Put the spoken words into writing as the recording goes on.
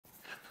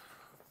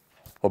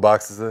What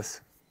box is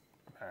this?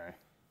 Hey,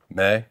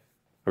 May?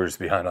 We're just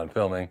behind on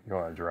filming. you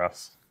want to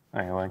address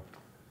anything?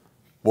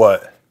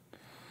 What?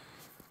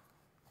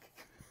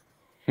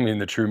 I mean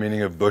the true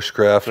meaning of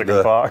bushcraft.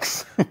 Chicken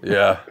pox.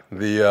 Yeah,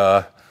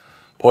 the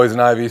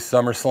Poison Ivy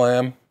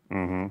SummerSlam.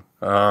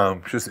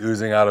 Just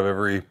oozing out of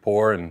every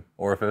pore and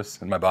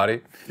orifice in my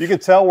body. You can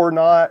tell we're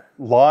not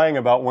lying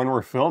about when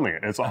we're filming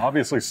it. It's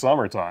obviously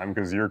summertime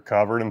because you're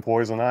covered in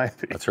poison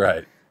ivy. That's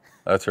right.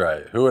 That's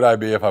right. Who would I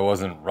be if I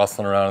wasn't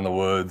rustling around in the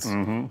woods?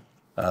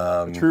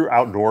 A true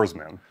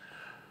outdoorsman.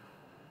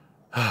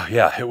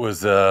 Yeah, it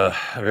was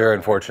very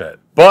unfortunate.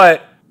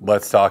 But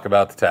let's talk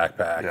about the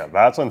TacPack. Yeah,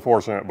 that's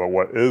unfortunate, but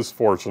what is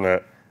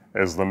fortunate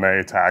is the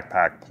May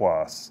TacPack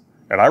Plus.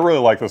 And I really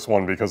like this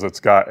one because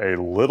it's got a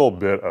little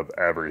bit of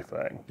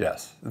everything.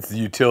 Yes, it's the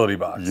utility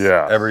box.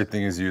 Yeah.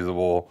 Everything is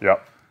usable.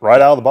 Yep,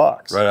 right out of the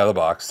box. Right out of the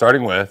box.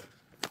 Starting with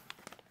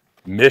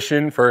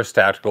Mission First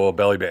Tactical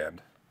Belly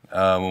Band.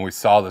 When we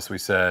saw this, we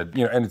said,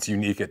 you know, and it's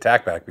unique at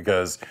TacPack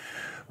because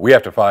we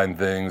have to find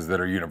things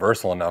that are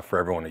universal enough for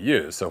everyone to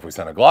use. So if we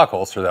sent a Glock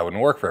holster, that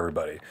wouldn't work for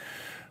everybody.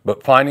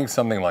 But finding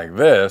something like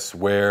this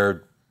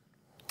where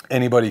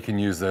anybody can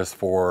use this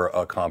for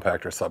a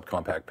compact or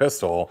subcompact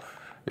pistol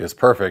is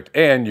perfect.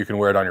 And you can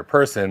wear it on your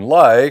person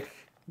like...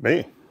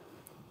 Me.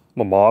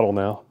 I'm a model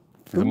now.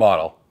 The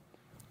model.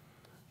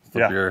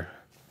 Yeah.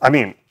 I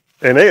mean,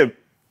 and it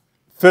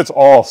fits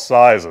all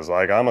sizes.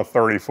 Like I'm a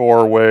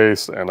 34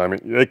 waist, and I mean,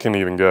 it can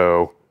even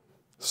go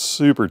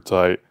super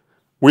tight.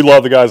 We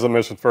love the guys at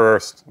Mission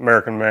First,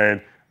 American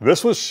made.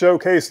 This was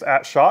showcased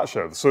at SHOT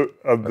Show. So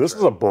this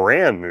is a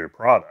brand new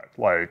product,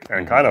 like,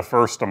 and kind of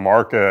first to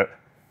market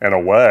in a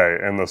way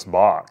in this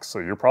box. So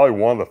you're probably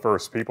one of the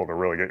first people to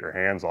really get your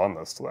hands on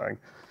this thing.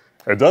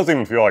 It doesn't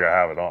even feel like I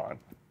have it on.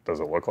 Does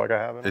it look like I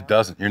have it on? It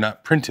doesn't. You're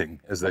not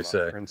printing, as they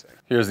say. Printing.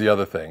 Here's the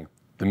other thing.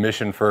 The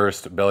Mission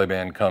First belly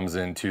band comes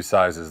in two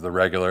sizes, the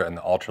regular and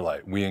the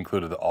ultralight. We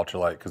included the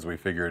ultralight because we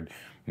figured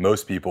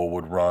most people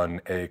would run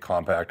a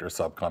compact or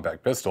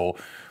subcompact pistol.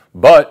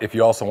 But if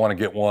you also want to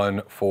get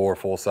one for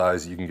full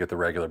size, you can get the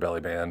regular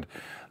belly band,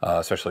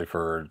 especially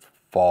for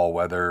fall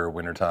weather,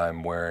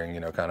 wintertime, wearing, you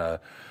know, kind of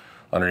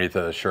underneath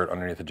the shirt,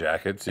 underneath the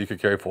jacket. So you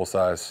could carry full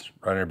size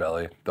right on your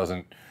belly.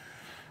 Doesn't,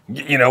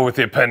 you know, with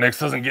the appendix,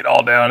 doesn't get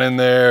all down in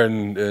there.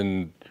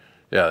 And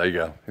yeah, there you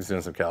go. He's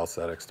doing some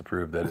calisthenics to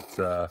prove that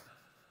it's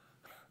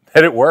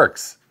that it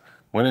works.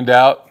 When in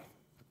doubt,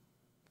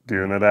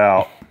 goon it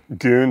out.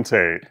 Goon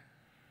Tate.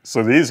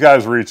 So these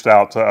guys reached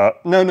out to,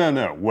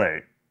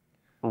 wait.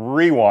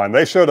 Rewind.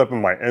 They showed up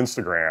in my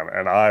Instagram,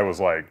 and I was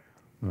like,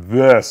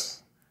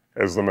 this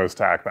is the most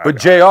TacPack. But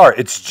JR,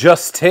 it's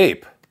just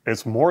tape.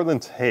 It's more than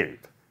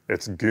tape.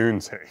 It's goon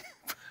tape.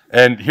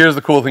 And here's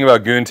the cool thing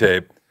about goon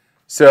tape.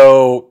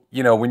 So,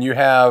 you know, when you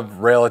have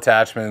rail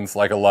attachments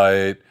like a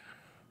light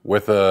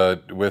with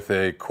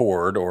a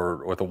cord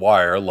or with a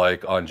wire,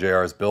 like on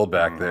JR's build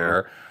back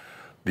there,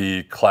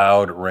 the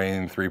Cloud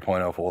Rain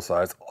 3.0 full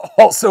size,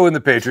 also in the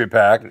Patriot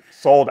Pack.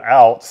 Sold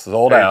out.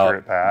 Sold Patriot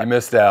out. Pack. You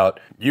missed out.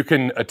 You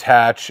can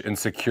attach and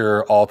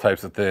secure all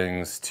types of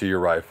things to your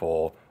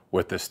rifle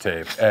with this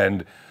tape.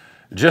 And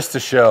just to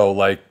show,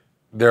 like,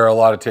 there are a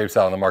lot of tapes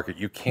out on the market.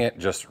 You can't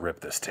just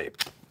rip this tape.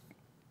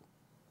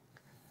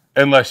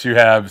 Unless you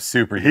have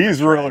super heat.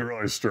 He's really,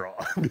 really strong.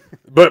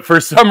 But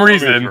for some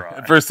reason,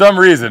 for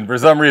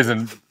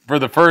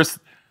the first...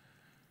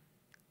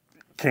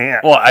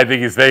 Can't. Well, I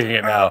think he's faking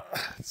it now.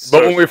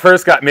 But when we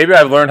first got... Maybe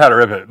I've learned how to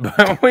rip it.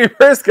 But when we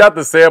first got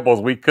the samples,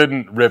 we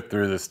couldn't rip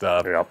through this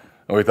stuff. Yep.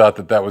 And we thought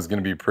that that was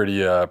going to be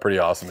pretty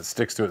awesome. It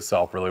sticks to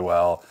itself really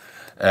well.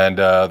 And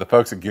the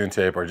folks at Goon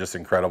Tape are just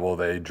incredible.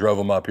 They drove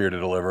them up here to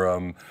deliver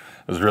them.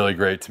 It was really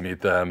great to meet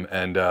them.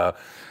 And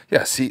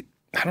yeah, see,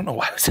 I don't know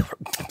why I was...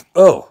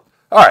 Oh,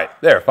 all right,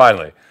 there,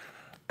 finally.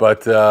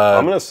 But...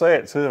 I'm going to say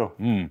it, too.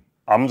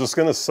 I'm just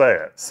going to say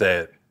it. Say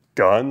it.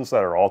 Guns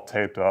that are all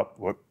taped up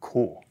look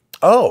cool.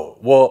 Oh,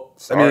 well,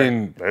 Sorry, I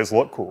mean... They just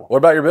look cool. What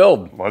about your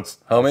build? Let's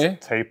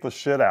tape the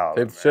shit out.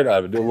 Tape the shit out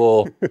of it. Do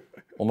a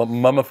little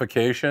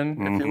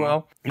mummification, if you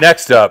will.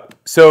 Next up,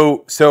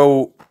 so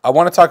I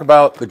want to talk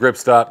about the grip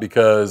stop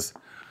because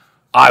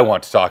I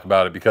want to talk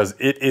about it because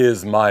it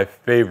is my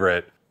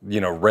favorite, you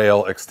know,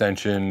 rail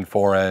extension,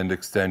 fore-end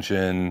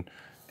extension,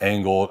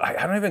 angled. I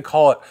don't even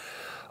call it,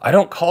 I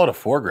don't call it a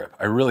foregrip.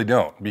 I really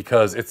don't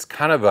because it's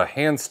kind of a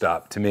hand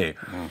stop to me.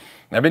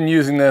 I've been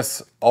using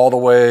this all the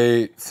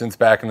way since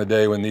back in the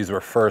day when these were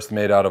first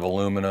made out of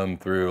aluminum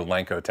through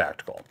Lenco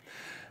Tactical.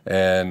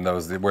 And that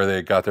was where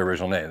they got their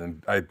original name.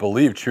 And I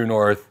believe True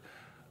North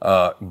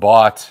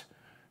bought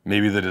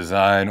maybe the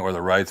design or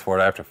the rights for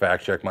it. I have to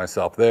fact check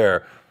myself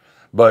there.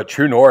 But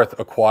True North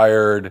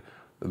acquired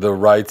the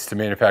rights to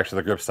manufacture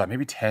the grip stop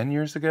maybe 10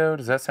 years ago.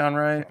 Does that sound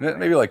right?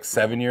 Maybe like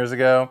 7 years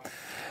ago.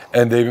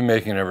 And they've been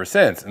making it ever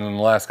since. And in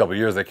the last couple of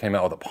years, they came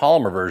out with a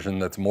polymer version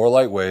that's more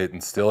lightweight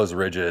and still as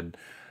rigid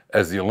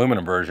as the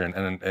aluminum version.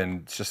 And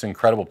it's just an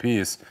incredible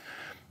piece.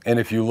 And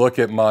if you look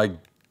at my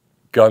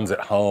guns at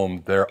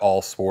home, they're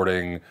all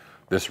sporting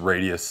this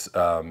radius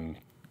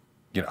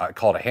I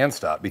call it a hand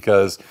stop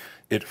because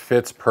it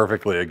fits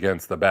perfectly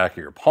against the back of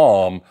your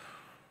palm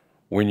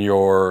when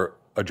you're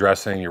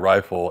addressing your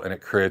rifle, and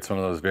it creates one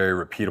of those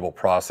very repeatable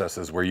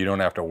processes where you don't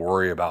have to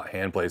worry about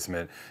hand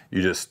placement.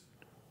 You just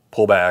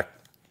pull back,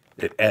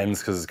 it ends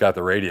because it's got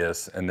the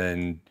radius, and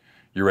then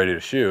you're ready to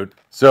shoot.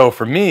 So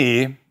for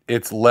me,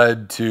 it's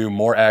led to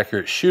more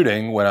accurate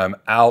shooting when I'm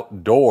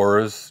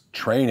outdoors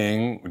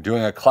training,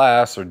 doing a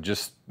class, or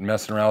just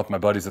messing around with my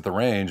buddies at the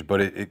range. But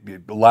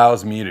it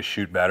allows me to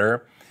shoot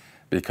better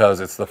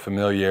because it's the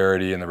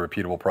familiarity and the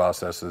repeatable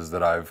processes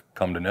that I've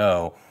come to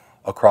know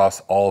across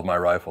all of my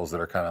rifles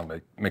that are kind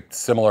of make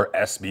similar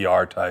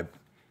SBR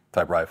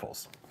type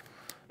rifles.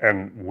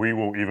 And we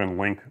will even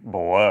link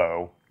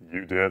below.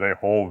 You did a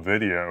whole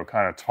video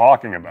kind of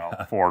talking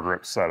about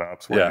foregrip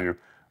setups where you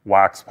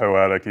wax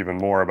poetic even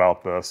more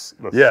about this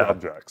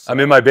subject. So. I'm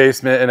in my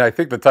basement, and I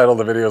think the title of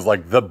the video is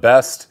like the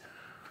best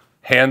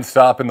hand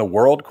stop in the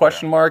world, ?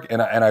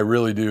 And I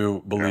really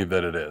do believe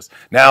that it is.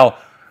 Now,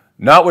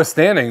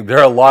 notwithstanding, there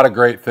are a lot of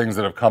great things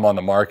that have come on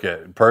the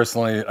market.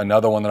 Personally,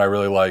 another one that I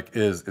really like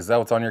is that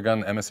what's on your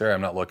gun, Emissary?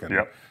 I'm not looking.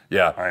 Yep.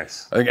 Yeah.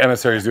 Nice. I think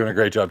Emissary is doing a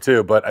great job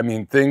too. But I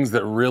mean, things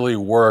that really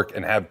work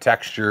and have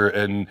texture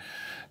and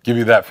give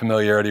you that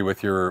familiarity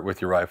with your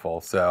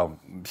rifle. So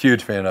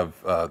huge fan of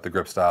the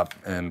grip stop,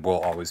 and will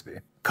always be.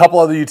 Couple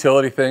other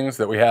utility things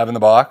that we have in the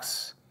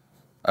box.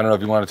 I don't know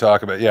if you want to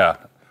talk about. Yeah,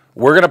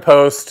 we're gonna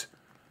post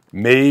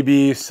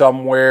maybe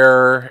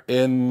somewhere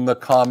in the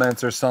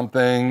comments or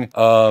something.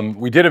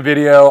 We did a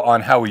video on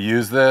how we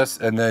use this,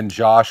 and then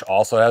Josh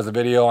also has a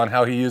video on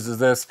how he uses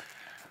this.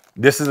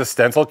 This is a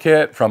stencil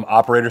kit from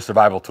Operator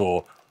Survival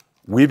Tool.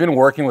 We've been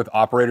working with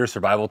Operator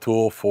Survival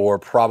Tool for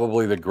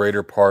probably the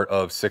greater part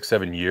of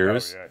 6-7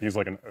 years. Oh, yeah. He's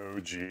like an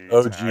OG.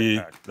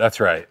 OG, that's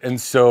right.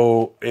 And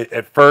so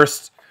at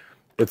first,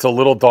 it's a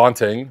little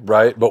daunting,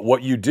 right? But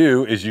what you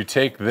do is you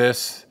take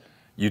this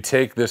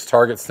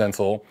target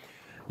stencil,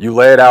 you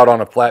lay it out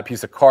on a flat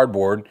piece of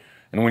cardboard,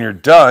 and when you're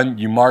done,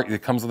 you mark.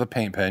 It comes with a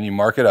paint pen. You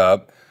mark it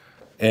up,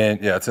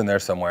 and yeah, it's in there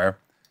somewhere.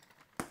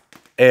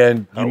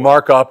 And you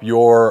mark up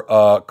your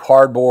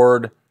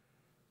cardboard,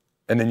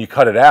 and then you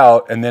cut it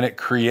out, and then it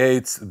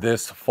creates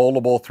this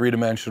foldable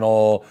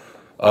 3-dimensional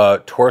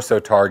torso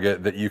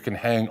target that you can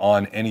hang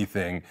on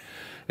anything.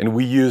 And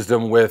we used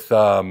them with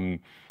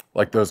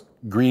like those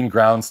green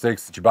ground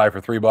sticks that you buy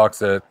for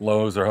 $3 at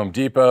Lowe's or Home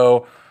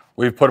Depot.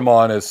 We've put them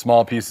on as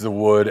small pieces of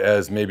wood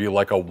as maybe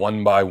like a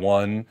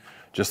 1x1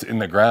 just in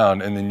the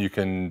ground, and then you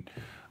can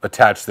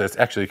attach this.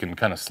 Actually, you can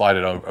kind of slide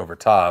it over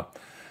top,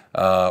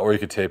 or you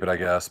could tape it, I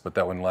guess, but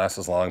that wouldn't last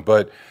as long.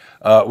 But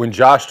when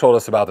Josh told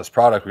us about this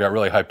product, we got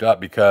really hyped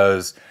up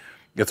because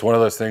it's one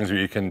of those things where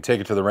you can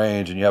take it to the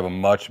range and you have a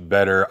much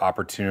better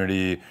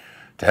opportunity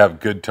to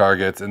have good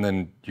targets, and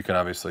then you can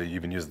obviously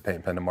even use the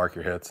paint pen to mark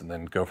your hits and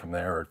then go from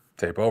there or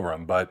tape over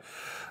them. But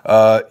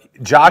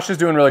Josh is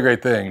doing really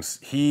great things.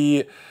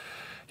 He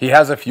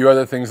has a few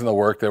other things in the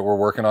work that we're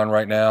working on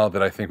right now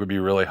that I think would be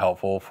really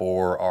helpful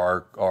for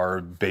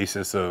our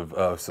basis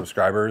of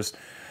subscribers,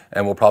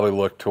 and we'll probably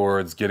look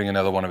towards getting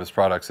another one of his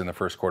products in the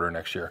first quarter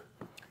next year.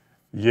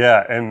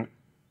 Yeah, and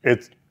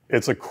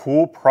it's a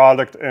cool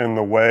product in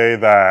the way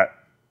that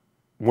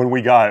when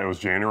we got it, was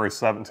January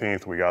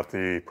 17th, we got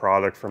the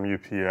product from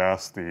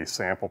UPS, the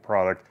sample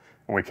product,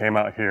 and we came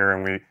out here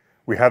and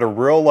we had a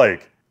real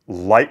like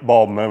light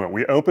bulb moment.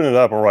 We opened it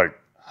up and we're like,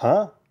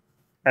 huh?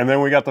 And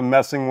then we got to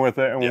messing with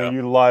it, and we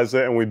utilized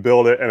it, and we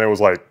built it, and it was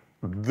like,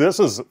 this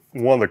is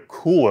one of the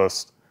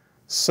coolest,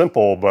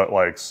 simple, but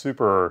like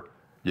super,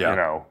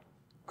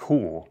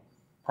 cool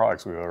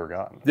products we've ever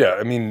gotten. Yeah,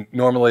 I mean,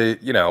 normally,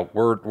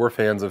 we're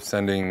fans of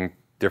sending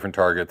different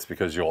targets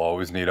because you'll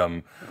always need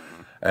them,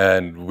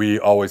 and we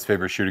always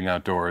favor shooting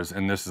outdoors,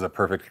 and this is a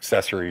perfect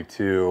accessory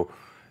to,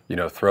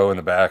 throw in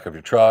the back of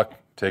your truck,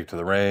 take to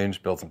the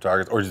range, build some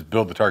targets, or just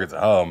build the targets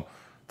at home,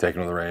 take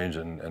them to the range,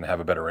 and have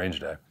a better range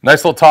day.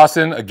 Nice little toss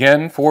in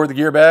again for the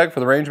gear bag, for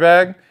the range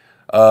bag.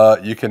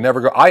 You can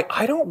never go.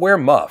 I don't wear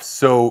muffs,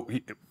 so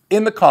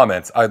in the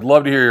comments, I'd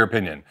love to hear your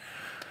opinion.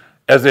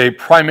 As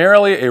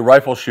primarily a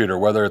rifle shooter,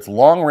 whether it's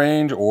long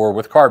range or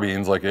with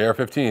carbines like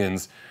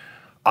AR-15s,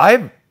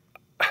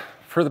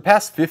 for the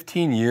past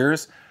 15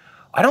 years,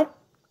 I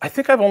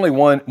think I've only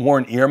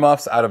worn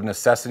earmuffs out of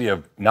necessity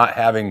of not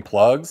having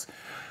plugs.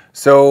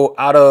 So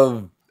out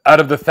of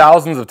the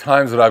thousands of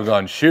times that I've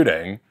gone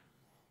shooting,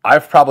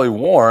 I've probably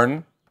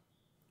worn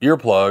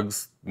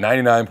earplugs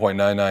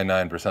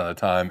 99.999% of the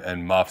time,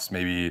 and muffs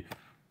maybe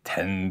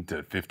 10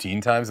 to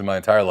 15 times in my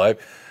entire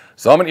life.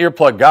 So I'm an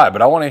earplug guy,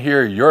 but I want to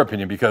hear your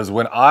opinion, because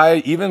when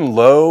even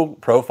low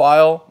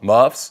profile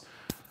muffs,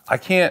 I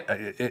can't,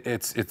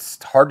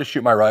 it's hard to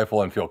shoot my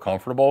rifle and feel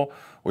comfortable,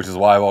 which is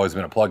why I've always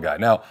been a plug guy.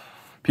 Now,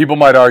 people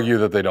might argue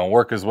that they don't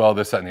work as well,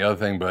 this, that, and the other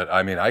thing, but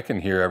I mean, I can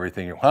hear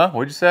everything.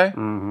 What'd you say?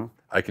 Mm-hmm.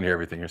 I can hear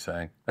everything you're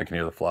saying. I can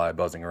hear the fly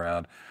buzzing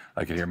around.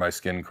 I can hear my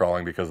skin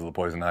crawling because of the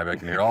poison ivy. I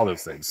can hear all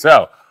those things.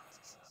 So,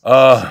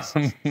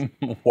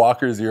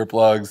 Walker's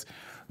earplugs,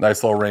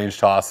 nice little range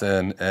toss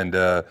in,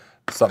 and,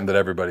 something that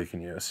everybody can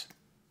use.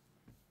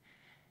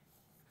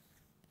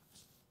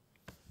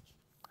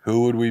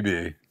 Who would we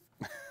be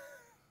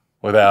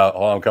without,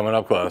 oh, I'm coming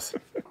up close.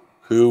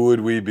 Who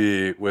would we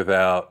be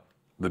without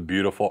the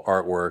beautiful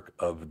artwork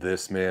of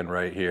this man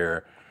right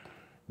here,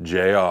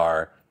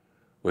 JR,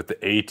 with the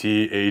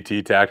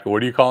AT Tactical.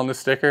 What are you calling the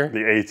sticker?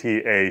 The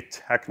ATA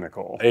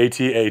Technical.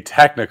 ATA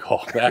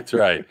Technical, that's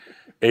right.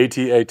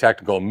 ATA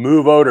Technical.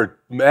 Move over,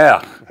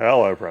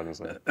 Hello,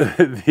 prednisone.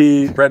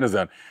 the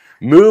prednisone.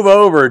 Move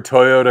over,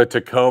 Toyota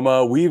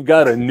Tacoma. We've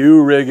got a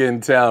new rig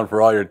in town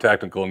for all your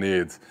technical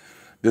needs.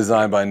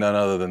 Designed by none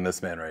other than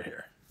this man right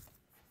here.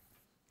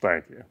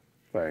 Thank you.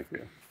 Thank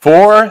you.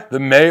 For the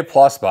May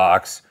Plus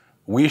box,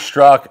 we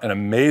struck an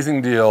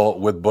amazing deal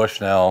with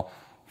Bushnell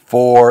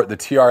for the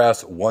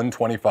TRS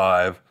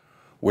 125,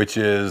 which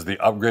is the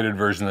upgraded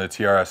version of the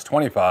TRS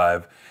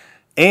 25,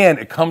 and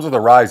it comes with a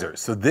riser.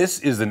 So this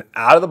is an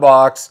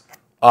out-of-the-box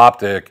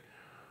optic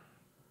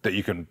that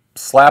you can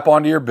slap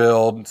onto your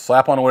build,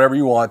 slap on whatever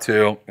you want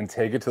to, and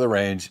take it to the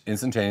range,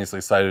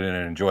 instantaneously sight it in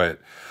and enjoy it.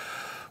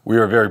 We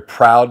are very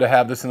proud to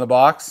have this in the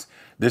box.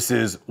 This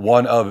is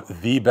one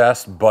of the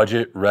best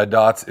budget red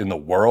dots in the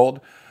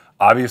world.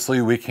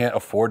 Obviously, we can't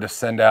afford to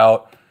send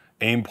out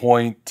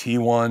Aimpoint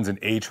T1s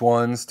and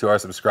H1s to our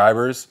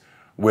subscribers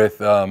with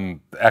the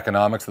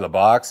economics of the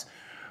box,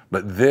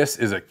 but this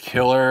is a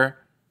killer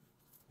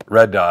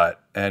red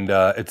dot, and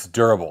it's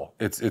durable.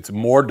 It's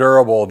more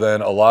durable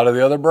than a lot of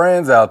the other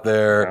brands out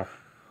there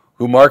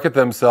who market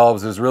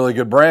themselves as really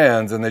good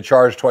brands, and they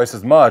charge twice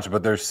as much,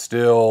 but they're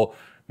still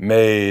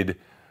made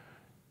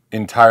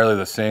entirely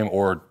the same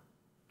or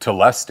to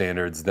less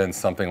standards than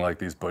something like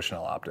these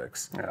Bushnell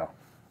optics. Yeah.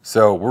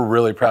 So we're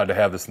really proud to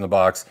have this in the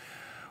box.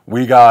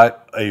 We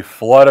got a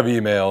flood of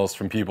emails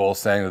from people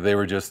saying that they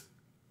were just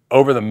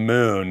over the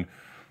moon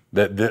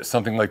that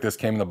something like this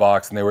came in the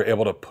box and they were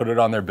able to put it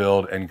on their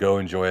build and go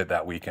enjoy it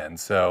that weekend.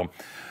 So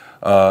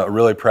a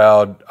really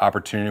proud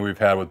opportunity we've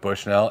had with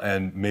Bushnell,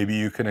 and maybe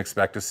you can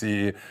expect to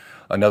see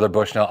another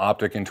Bushnell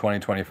optic in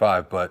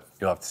 2025, but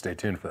you'll have to stay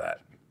tuned for that.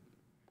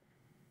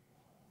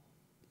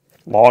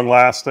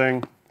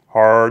 Long-lasting,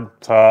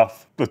 hard,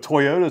 tough. The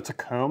Toyota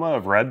Tacoma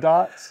of red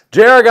dots?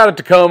 JR got a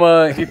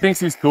Tacoma. He thinks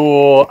he's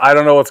cool. I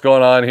don't know what's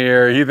going on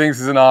here. He thinks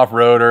he's an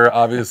off-roader,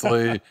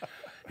 obviously.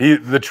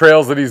 The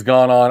trails that he's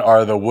gone on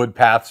are the wood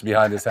paths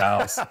behind his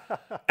house,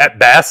 at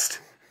best,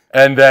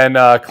 and then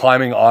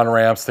climbing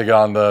on-ramps to get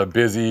on the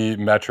busy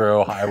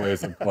metro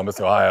highways of Columbus,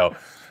 Ohio.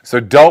 So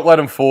don't let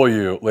him fool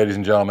you, ladies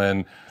and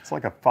gentlemen. It's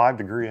like a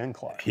 5-degree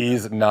incline.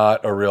 He's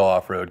not a real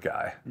off-road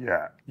guy.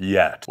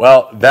 Yet.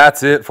 Well,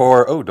 that's it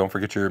for, don't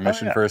forget your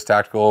Mission First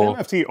Tactical.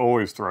 MFT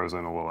always throws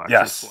in a little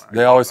extra swag.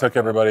 They always hook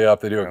everybody up.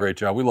 They do a great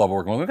job. We love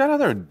working with them. We've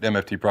got other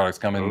MFT products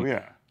coming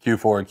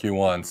Q4 and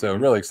Q1, so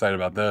really excited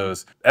about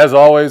those. As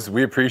always,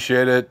 we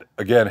appreciate it.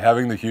 Again,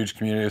 having the huge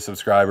community of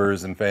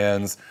subscribers and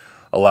fans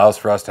allows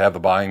for us to have the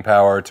buying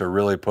power to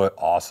really put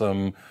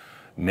awesome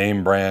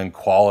name brand,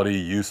 quality,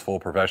 useful,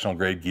 professional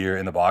grade gear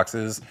in the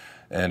boxes,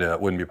 and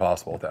it wouldn't be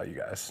possible without you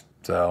guys.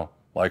 So,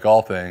 like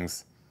all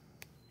things,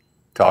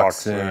 talk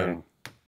soon.